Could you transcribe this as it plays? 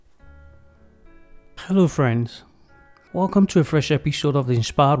Hello, friends. Welcome to a fresh episode of the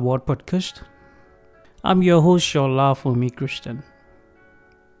Inspired Word Podcast. I'm your host, Shola Fumi Christian.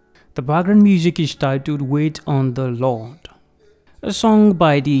 The background music is titled Wait on the Lord, a song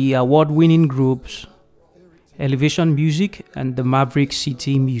by the award-winning groups Elevation Music and the Maverick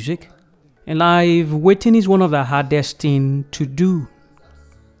City Music. In life, waiting is one of the hardest things to do.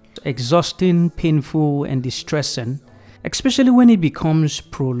 It's exhausting, painful, and distressing, especially when it becomes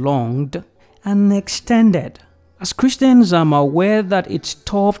prolonged and extended. As Christians, I'm aware that it's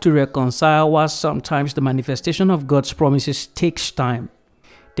tough to reconcile while sometimes the manifestation of God's promises takes time.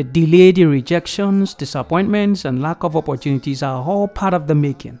 The delay, the rejections, disappointments, and lack of opportunities are all part of the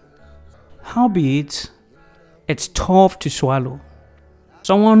making. Howbeit, it's tough to swallow.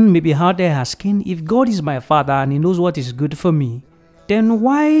 Someone may be out there asking, if God is my Father and He knows what is good for me, then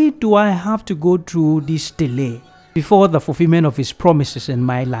why do I have to go through this delay before the fulfillment of His promises in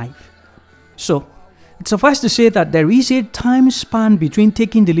my life? So, it suffices to say that there is a time span between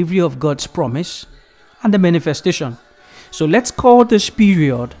taking delivery of God's promise and the manifestation. So let's call this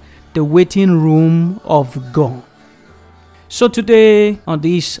period the waiting room of God. So today, on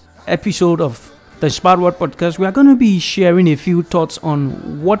this episode of the Inspired Word Podcast, we are going to be sharing a few thoughts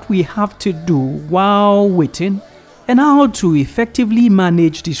on what we have to do while waiting and how to effectively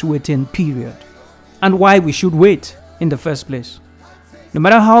manage this waiting period and why we should wait in the first place. No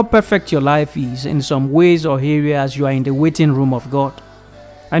matter how perfect your life is, in some ways or areas you are in the waiting room of God.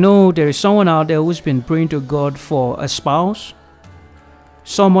 I know there is someone out there who's been praying to God for a spouse,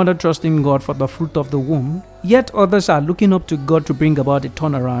 some other trusting God for the fruit of the womb, yet others are looking up to God to bring about a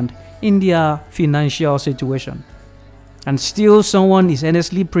turnaround in their financial situation. And still someone is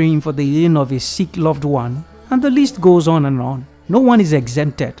earnestly praying for the healing of a sick loved one, and the list goes on and on. No one is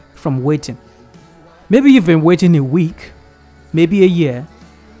exempted from waiting. Maybe you've been waiting a week, maybe a year,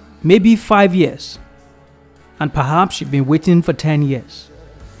 maybe 5 years, and perhaps you've been waiting for 10 years.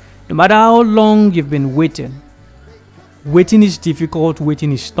 No matter how long you've been waiting is difficult,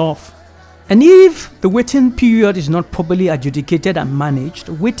 waiting is tough. And if the waiting period is not properly adjudicated and managed,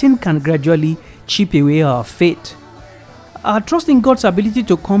 waiting can gradually chip away our faith. Our trust in God's ability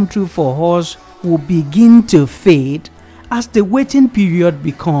to come through for us will begin to fade as the waiting period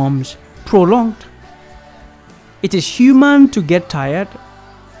becomes prolonged. It is human to get tired.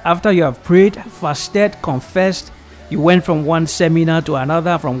 After you have prayed, fasted, confessed, you went from one seminar to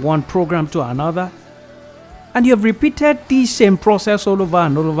another, from one program to another, and you have repeated the same process all over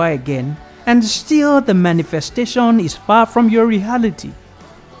and all over again, and still the manifestation is far from your reality.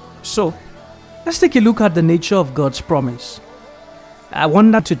 So, let's take a look at the nature of God's promise. I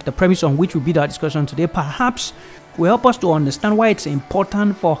want that to the premise on which will be our discussion today perhaps will help us to understand why it's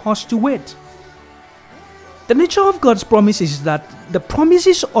important for us to wait. The nature of God's promise is that the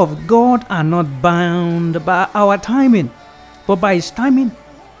promises of God are not bound by our timing, but by His timing.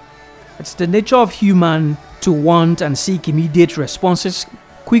 It's the nature of human to want and seek immediate responses,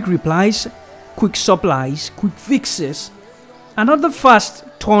 quick replies, quick supplies, quick fixes, and other fast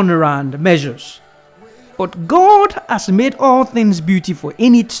turnaround measures. But God has made all things beautiful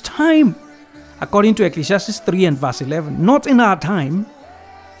in its time, according to Ecclesiastes 3 and verse 11. Not in our time,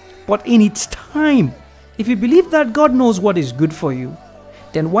 but in its time. If you believe that God knows what is good for you,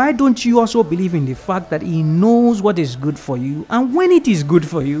 then why don't you also believe in the fact that He knows what is good for you and when it is good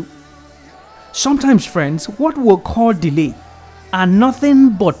for you? Sometimes, friends, what we'll call delay are nothing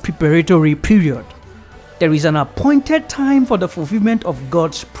but preparatory period. There is an appointed time for the fulfillment of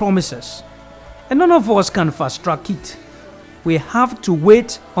God's promises, and none of us can fast track it. We have to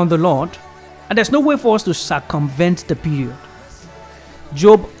wait on the Lord, and there's no way for us to circumvent the period.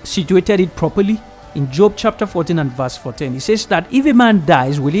 Job situated it properly. In Job chapter 14 and verse 14, he says that if a man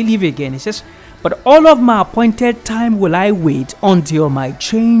dies, will he live again? He says, but all of my appointed time will I wait until my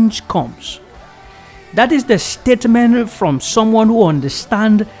change comes. That is the statement from someone who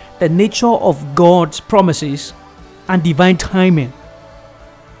understands the nature of God's promises and divine timing.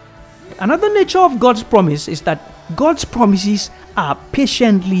 Another nature of God's promise is that God's promises are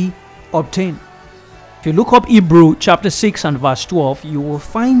patiently obtained. If you look up Hebrew chapter 6 and verse 12, you will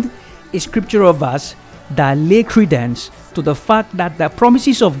find a scriptural verse that lay credence to the fact that the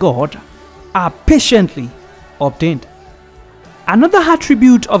promises of God are patiently obtained. Another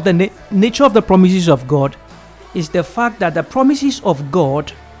attribute of the nature of the promises of God is the fact that the promises of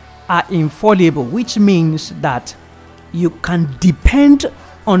God are infallible, which means that you can depend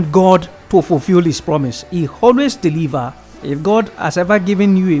on God to fulfill His promise. He always delivers. If God has ever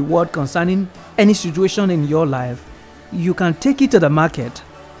given you a word concerning any situation in your life, you can take it to the market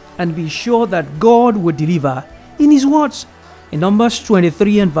and be sure that God will deliver in His words. In Numbers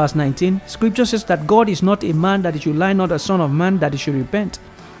 23 and verse 19, scripture says that God is not a man that he should lie, not a son of man that he should repent.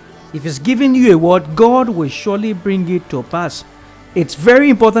 If he's giving you a word, God will surely bring it to pass. It's very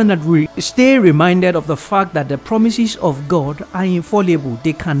important that we stay reminded of the fact that the promises of God are infallible.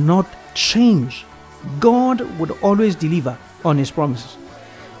 They cannot change. God would always deliver on his promises.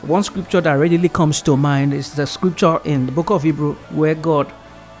 One scripture that readily comes to mind is the scripture in the book of Hebrews where God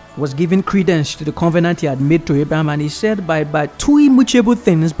was giving credence to the covenant he had made to Abraham, and he said by two immutable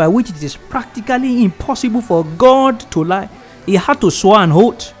things by which it is practically impossible for God to lie. He had to swear an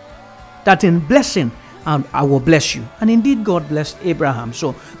oath that in blessing I will bless you. And indeed God blessed Abraham.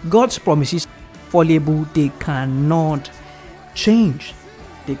 So God's promises are fallible. They cannot change.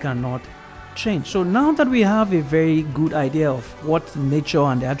 They cannot change. So now that we have a very good idea of what the nature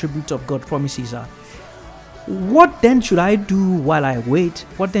and the attributes of God's promises are, what then should I do while I wait?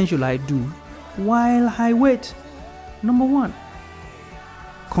 What then should I do while I wait? Number one,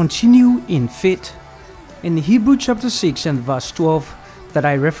 continue in faith. In Hebrews chapter 6 and verse 12 that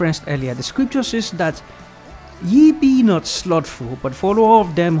I referenced earlier, the scripture says that ye be not slothful, but follower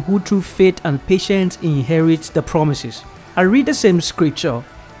of them who through faith and patience inherit the promises. I read the same scripture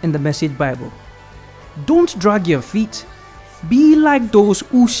in the Message Bible. Don't drag your feet. Be like those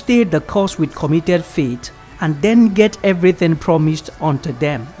who stay the course with committed faith and then get everything promised unto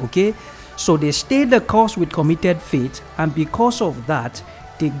them. Okay, so they stayed the course with committed faith, and because of that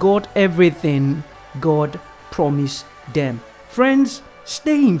they got everything God promised them. Friends,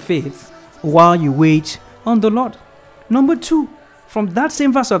 stay in faith while you wait on the Lord. Number two, from that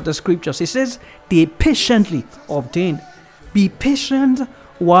same verse of the scriptures, it says they patiently obtain. Be patient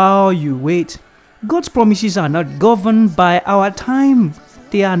while you wait. God's promises are not governed by our time.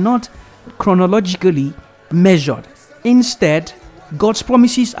 They are not chronologically measured. Instead, God's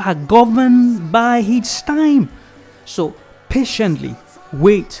promises are governed by his time. So patiently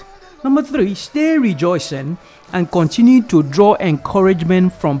wait. Number three, stay rejoicing and continue to draw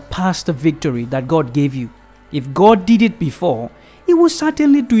encouragement from past victory that God gave you. If God did it before, he will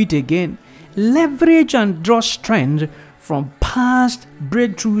certainly do it again. Leverage and draw strength from past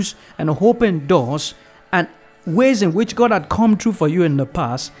breakthroughs and open doors and ways in which God had come through for you in the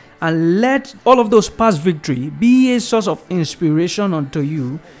past, and let all of those past victory be a source of inspiration unto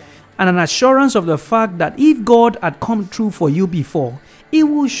you and an assurance of the fact that if God had come through for you before, he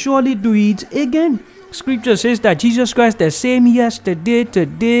will surely do it again. Scripture says that Jesus Christ the same yesterday,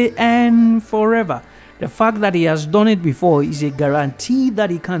 today, and forever. The fact that he has done it before is a guarantee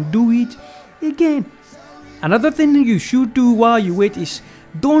that he can do it again. Another thing you should do while you wait is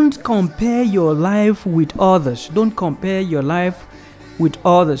don't compare your life with others. Don't compare your life with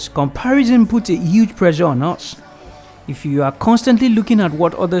others. Comparison puts a huge pressure on us. If you are constantly looking at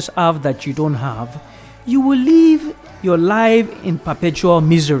what others have that you don't have, you will live your life in perpetual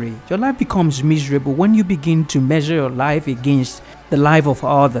misery. Your life becomes miserable when you begin to measure your life against the life of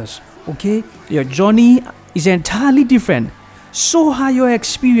others. Okay? Your journey is entirely different. So are your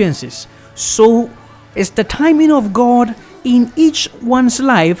experiences. So is the timing of God in each one's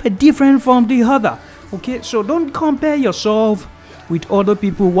life different from the other. Okay? So don't compare yourself with other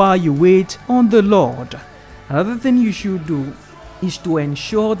people while you wait on the Lord. Another thing you should do is to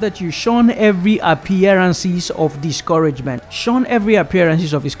ensure that you shun every appearances of discouragement. Shun every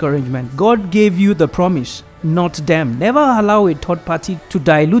appearances of discouragement. God gave you the promise, not them. Never allow a third party to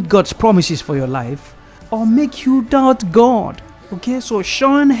dilute God's promises for your life or make you doubt God. Okay, so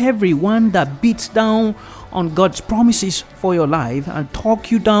shun everyone that beats down on God's promises for your life and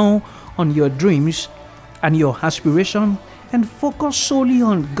talk you down on your dreams and your aspiration, and focus solely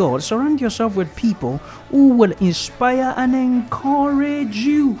on God. Surround yourself with people who will inspire and encourage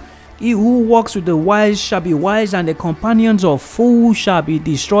you. He who walks with the wise shall be wise, and the companions of fools shall be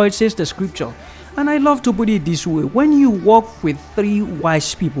destroyed, says the scripture. And I love to put it this way: when you walk with 3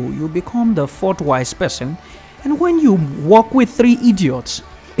 wise people, you become the 4th wise person. And when you walk with 3 idiots,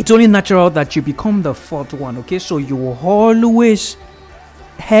 it's only natural that you become the 4th one. Okay, so you will always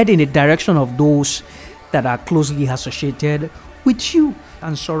head in the direction of those that are closely associated with you,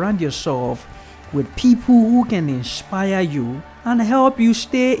 and surround yourself with people who can inspire you and help you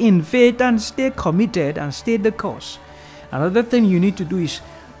stay in faith and stay committed and stay the course. Another thing you need to do is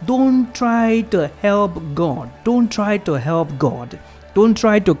don't try to help God. Don't try to help God. Don't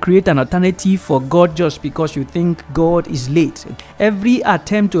try to create an alternative for God just because you think God is late. Every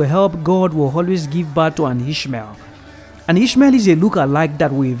attempt to help God will always give birth to an Ishmael. And Ishmael is a look-alike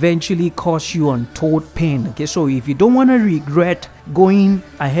that will eventually cause you untold pain. Okay, so if you don't want to regret going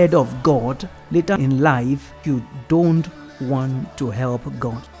ahead of God later in life, you don't want to help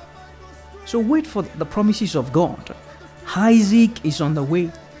God. So wait for the promises of God. Isaac is on the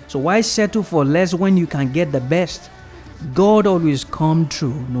way. So why settle for less when you can get the best? God always comes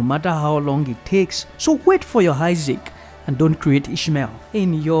through no matter how long it takes. So wait for your Isaac and don't create Ishmael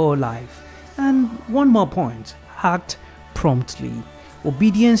in your life. And one more point, act promptly.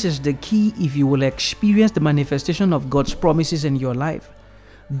 Obedience is the key if you will experience the manifestation of God's promises in your life.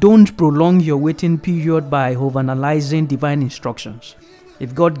 Don't prolong your waiting period by overanalyzing divine instructions.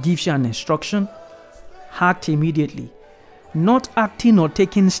 If God gives you an instruction, act immediately. Not acting or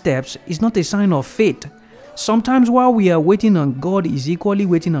taking steps is not a sign of faith. Sometimes while we are waiting on God is equally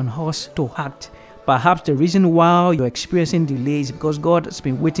waiting on us to act. Perhaps the reason why you're experiencing delays is because God has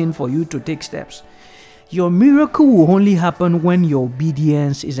been waiting for you to take steps. Your miracle will only happen when your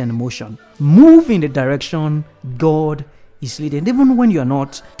obedience is in motion. Move in the direction God is leading, even when you're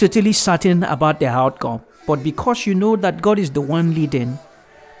not totally certain about the outcome. But because you know that God is the one leading,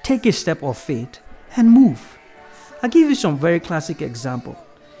 take a step of faith and move. I'll give you some very classic example.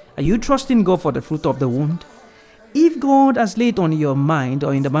 Are you trusting God for the fruit of the womb? If God has laid on your mind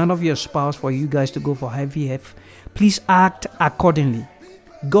or in the mind of your spouse for you guys to go for IVF, please act accordingly.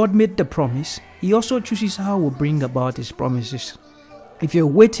 God made the promise. He also chooses how he will bring about his promises. If you're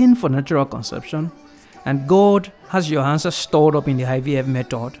waiting for natural conception and God has your answer stored up in the IVF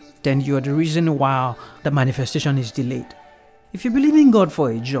method, then you're the reason why the manifestation is delayed. If you believe in God for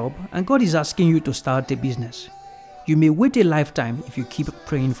a job and God is asking you to start a business, you may wait a lifetime if you keep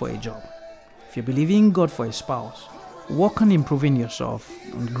praying for a job. If you believe in God for a spouse, work on improving yourself,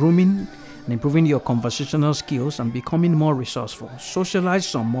 on grooming and improving your conversational skills and becoming more resourceful. Socialize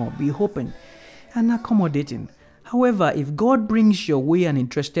some more, be open and accommodating. However, if God brings your way an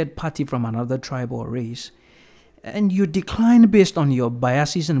interested party from another tribe or race, and you decline based on your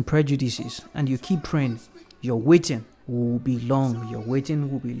biases and prejudices, and you keep praying, your waiting will be long. Your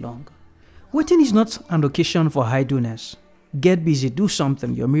waiting will be long. Waiting is not an occasion for idleness. Get busy, do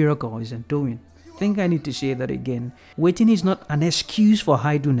something your miracle isn't doing. I think I need to say that again. Waiting is not an excuse for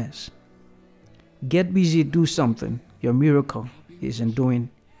idleness. Get busy, do something your miracle isn't doing.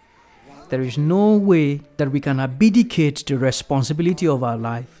 There is no way that we can abdicate the responsibility of our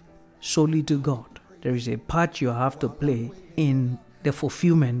life solely to God. There is a part you have to play in the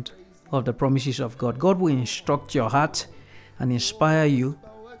fulfillment of the promises of God. God will instruct your heart and inspire you,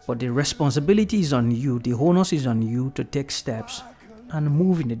 but the responsibility is on you, the onus is on you to take steps and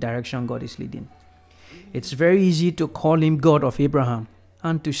move in the direction God is leading. It's very easy to call him God of Abraham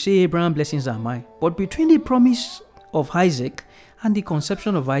and to say Abraham blessings are mine. But between the promise of Isaac and the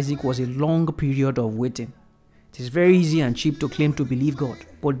conception of Isaac was a long period of waiting. It is very easy and cheap to claim to believe God,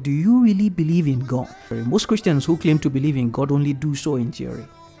 but do you really believe in God? Most Christians who claim to believe in God only do so in theory.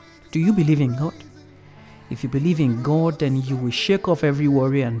 Do you believe in God? If you believe in God, then you will shake off every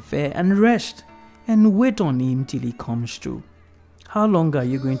worry and fear and rest and wait on him till he comes through. How long are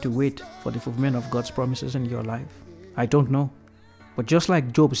you going to wait for the fulfillment of God's promises in your life? I don't know. But just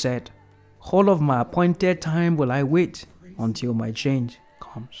like Job said, all of my appointed time will I wait until my change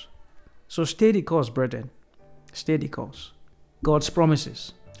comes. So stay the course, brethren. Stay the course. God's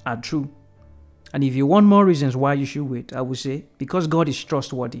promises are true. And if you want more reasons why you should wait, I would say because God is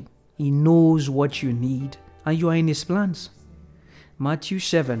trustworthy. He knows what you need and you are in his plans. Matthew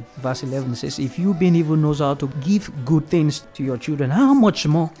 7 verse 11 says, if you being evil knows how to give good things to your children, how much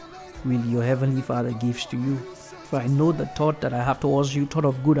more will your heavenly Father give to you? For I know the thought that I have towards you, thought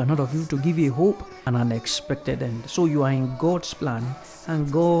of good and not of you, to give you hope and an expected end. So you are in God's plan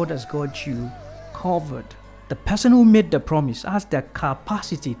and God has got you covered. The person who made the promise has the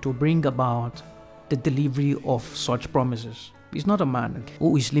capacity to bring about the delivery of such promises. He's not a man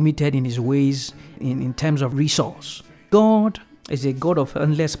who is limited in his ways in terms of resource. God is a God of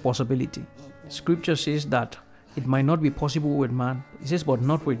endless possibility. Scripture says that it might not be possible with man. It says, but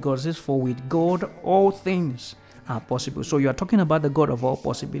not with God. It says, for with God all things are possible. So you are talking about the God of all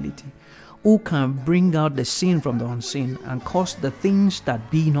possibility, who can bring out the seen from the unseen and cause the things that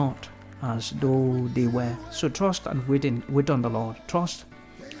be not as though they were. So trust and wait on the Lord. Trust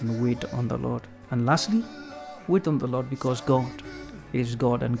and wait on the Lord. And lastly, wait on the Lord because God is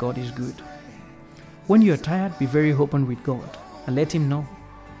God and God is good. When you are tired, be very open with God and let him know.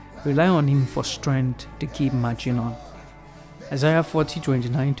 Rely on him for strength to keep marching on. Isaiah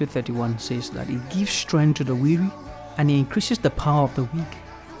 40:29-31 says that he gives strength to the weary and he increases the power of the weak.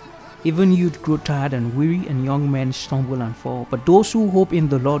 Even youth grow tired and weary, and young men stumble and fall. But those who hope in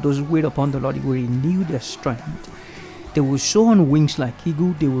the Lord, those who wait upon the Lord, he will renew their strength. They will soar on wings like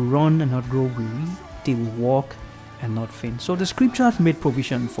eagle. They will run and not grow weary. They will walk and not faint. So the scripture has made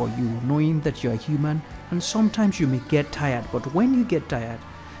provision for you, knowing that you are human and sometimes you may get tired. But when you get tired,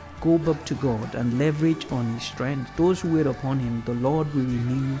 Go back to God and leverage on His strength. Those who wait upon Him, the Lord will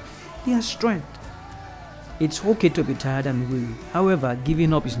renew their strength. It's okay to be tired and weary. However,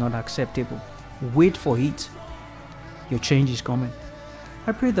 giving up is not acceptable. Wait for it. Your change is coming.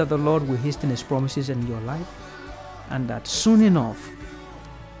 I pray that the Lord will hasten His promises in your life, and that soon enough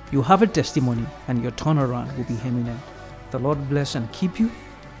you have a testimony and your turnaround will be imminent. The Lord bless and keep you.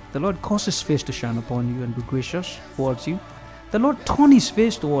 The Lord cause His face to shine upon you and be gracious towards you. The Lord turn His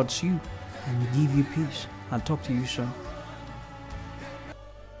face towards you and give you peace. I'll talk to you soon.